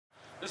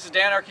This is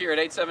Dan here at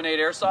 878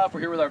 Airsoft.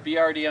 We're here with our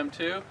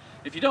BDRM-2.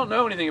 If you don't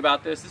know anything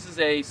about this, this is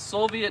a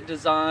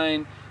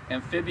Soviet-designed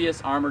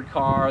amphibious armored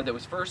car that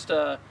was first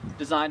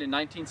designed in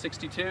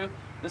 1962.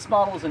 This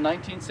model was in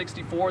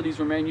 1964. These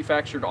were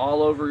manufactured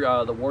all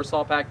over the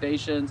Warsaw Pact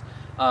nations.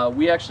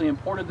 We actually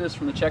imported this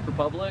from the Czech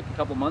Republic a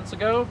couple months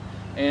ago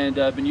and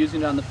been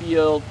using it on the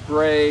field,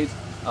 parades.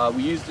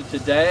 We used it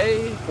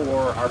today for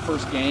our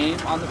first game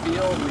on the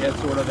field. We had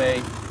sort of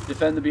a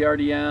defend the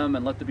BDRM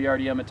and let the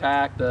BDRM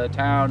attack the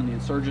town, and the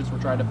insurgents were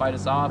trying to fight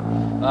us off.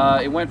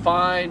 It went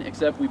fine,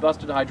 except we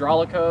busted a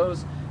hydraulic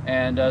hose,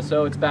 and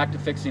so it's back to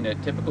fixing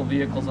it. Typical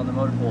vehicles on the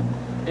motor pool.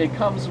 It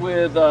comes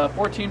with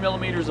 14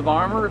 millimeters of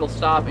armor. It'll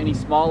stop any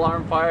small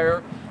arm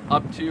fire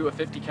up to a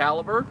 50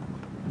 caliber.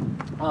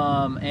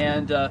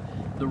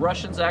 The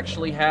Russians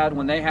actually had,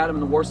 when they had them in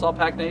the Warsaw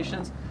Pact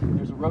nations,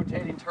 there's a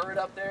rotating turret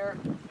up there,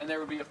 and there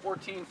would be a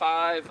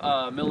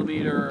 14.5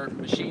 millimeter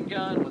machine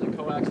gun with a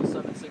coaxial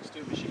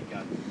 7.62 machine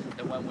gun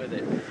that went with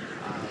it.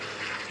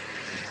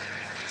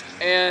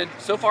 And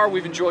so far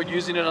we've enjoyed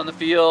using it on the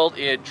field.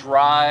 It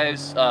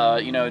drives,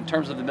 you know, in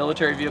terms of the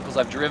military vehicles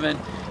I've driven,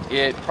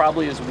 it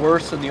probably is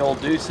worse than the old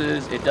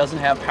Deuces. It doesn't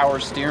have power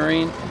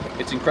steering.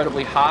 It's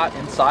incredibly hot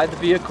inside the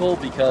vehicle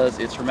because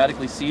it's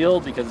hermetically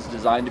sealed, because it's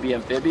designed to be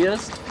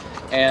amphibious.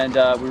 And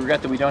we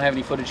regret that we don't have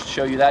any footage to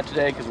show you that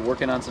today, because we're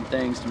working on some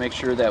things to make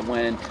sure that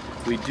when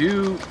we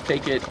do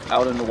take it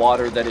out in the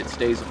water that it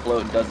stays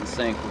afloat and doesn't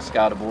sink with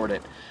Scout aboard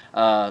it.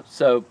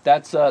 So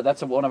that's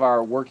one of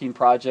our working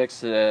projects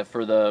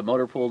for the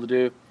motor pool to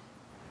do.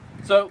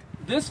 So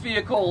this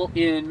vehicle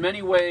in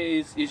many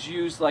ways is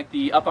used like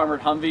the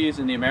up-armored Humvees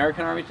in the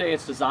American Army today.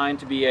 It's designed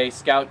to be a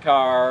scout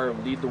car,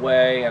 lead the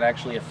way, and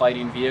actually a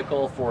fighting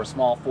vehicle for a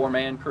small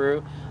four-man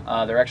crew.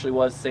 There actually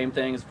was the same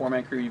thing as a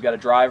four-man crew. You've got a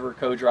driver,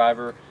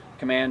 co-driver,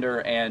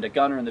 commander, and a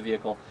gunner in the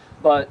vehicle.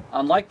 But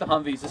unlike the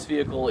Humvees, this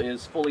vehicle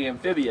is fully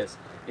amphibious.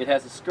 It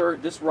has a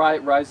skirt. This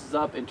rises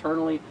up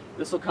internally.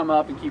 This will come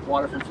up and keep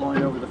water from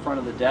flowing over the front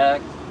of the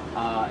deck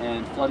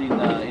and flooding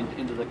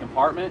into the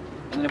compartment.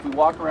 And then if we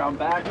walk around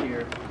back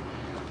here,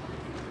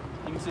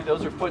 you can see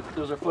those are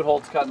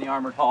footholds cut in the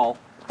armored hull.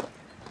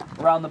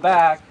 Around the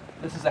back,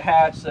 this is a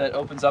hatch that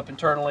opens up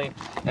internally,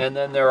 and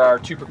then there are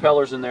two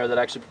propellers in there that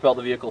actually propel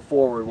the vehicle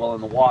forward while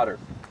in the water.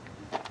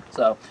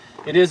 So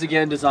it is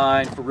again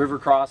designed for river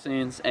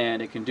crossings,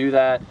 and it can do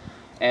that.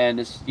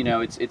 And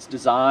it's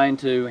designed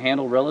to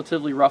handle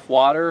relatively rough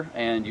water,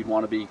 and you'd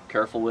want to be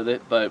careful with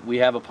it. But we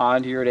have a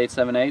pond here at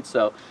 878,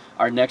 so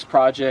our next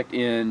project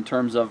in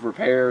terms of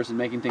repairs and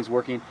making things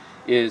working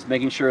is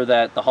making sure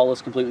that the hull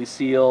is completely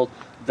sealed,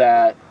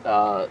 that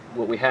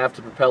what we have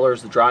to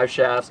propellers, the drive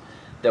shafts,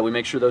 that we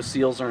make sure those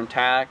seals are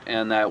intact,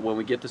 and that when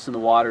we get this in the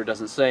water it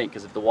doesn't sink,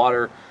 because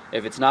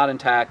if it's not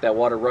intact, that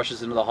water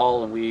rushes into the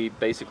hull and we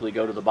basically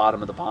go to the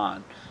bottom of the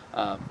pond,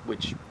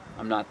 which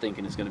I'm not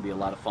thinking is going to be a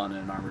lot of fun in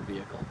an armored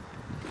vehicle.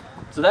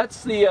 So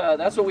that's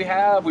what we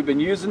have. We've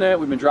been using it.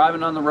 We've been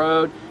driving on the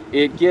road.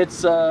 It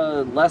gets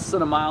less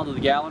than a mile to the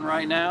gallon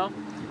right now,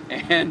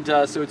 and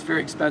so it's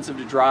very expensive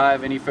to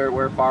drive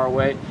anywhere far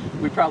away.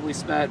 We probably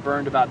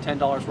burned about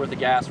 $10 worth of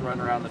gas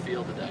running around the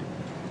field today.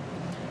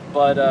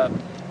 But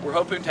we're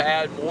hoping to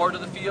add more to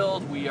the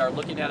field. We are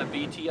looking at a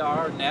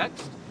BTR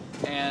next,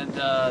 and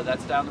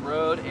that's down the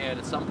road. And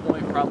at some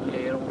point,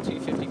 probably an old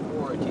T-54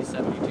 or a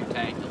T-72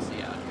 tank you'll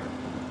see out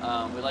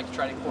here. We like to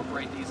try to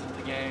incorporate these into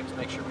the games,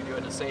 make sure we do it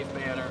in a safe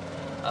manner.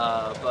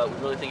 But we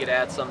really think it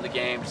adds some to the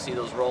game to see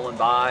those rolling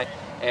by.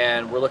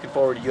 And we're looking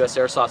forward to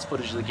USAirsoft's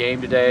footage of the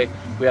game today.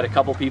 We had a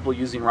couple people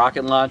using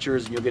rocket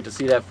launchers, and you'll get to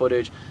see that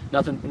footage.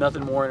 Nothing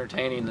more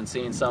entertaining than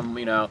seeing some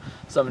new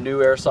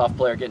airsoft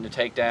player getting to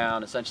take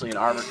down essentially an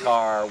armored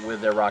car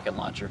with their rocket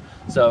launcher.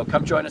 So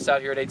come join us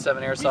out here at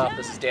 878 Airsoft.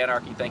 This is Dan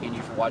Archie thanking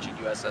you for watching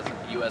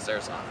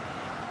USAirsoft.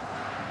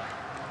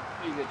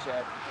 Pretty good,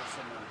 Chad.